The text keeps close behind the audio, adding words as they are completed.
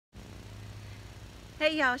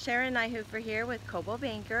Hey y'all, Sharon Nyhoofer here with Cobo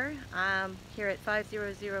Banker. I'm here at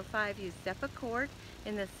 5005 Useppa Court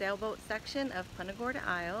in the sailboat section of Punta Gorda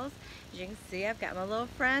Isles. As you can see, I've got my little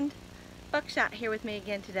friend Buckshot here with me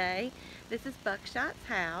again today. This is Buckshot's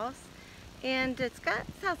house, and this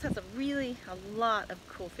house has a lot of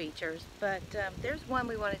cool features, but there's one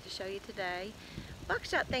we wanted to show you today.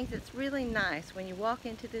 Buckshot thinks it's really nice when you walk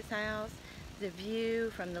into this house, the view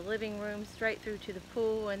from the living room straight through to the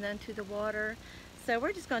pool and then to the water. So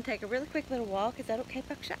we're just going to take a really quick little walk. Is that okay,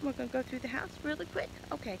 Buckshot? We're going to go through the house really quick.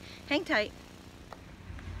 Okay, hang tight.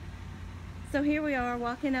 So here we are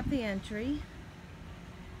walking up the entry.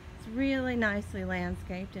 It's really nicely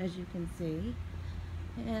landscaped, as you can see.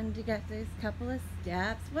 And you got this couple of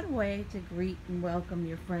steps. What a way to greet and welcome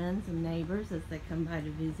your friends and neighbors as they come by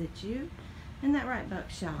to visit you. Isn't that right,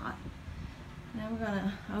 Buckshot? Now we're going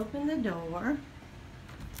to open the door.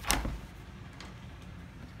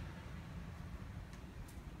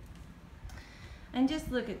 And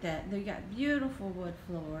just look at that. They got beautiful wood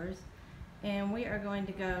floors. And we are going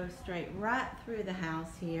to go straight right through the house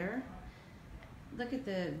here. Look at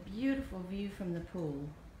the beautiful view from the pool.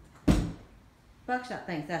 Buckshot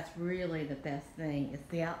thinks that's really the best thing. It's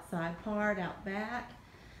the outside part out back.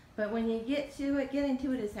 But when you get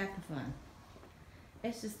into it is half the fun.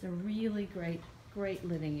 It's just a really great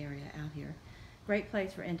living area out here. Great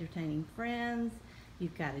place for entertaining friends.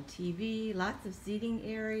 You've got a TV, lots of seating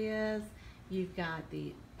areas. You've got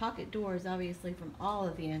the pocket doors, obviously, from all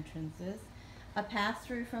of the entrances. A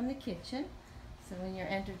pass-through from the kitchen. So when you're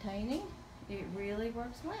entertaining, it really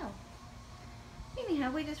works well.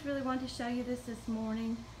 Anyhow, we just really wanted to show you this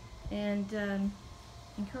morning and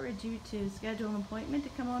encourage you to schedule an appointment to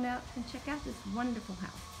come on out and check out this wonderful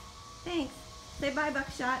house. Thanks. Say bye,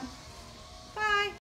 Buckshot.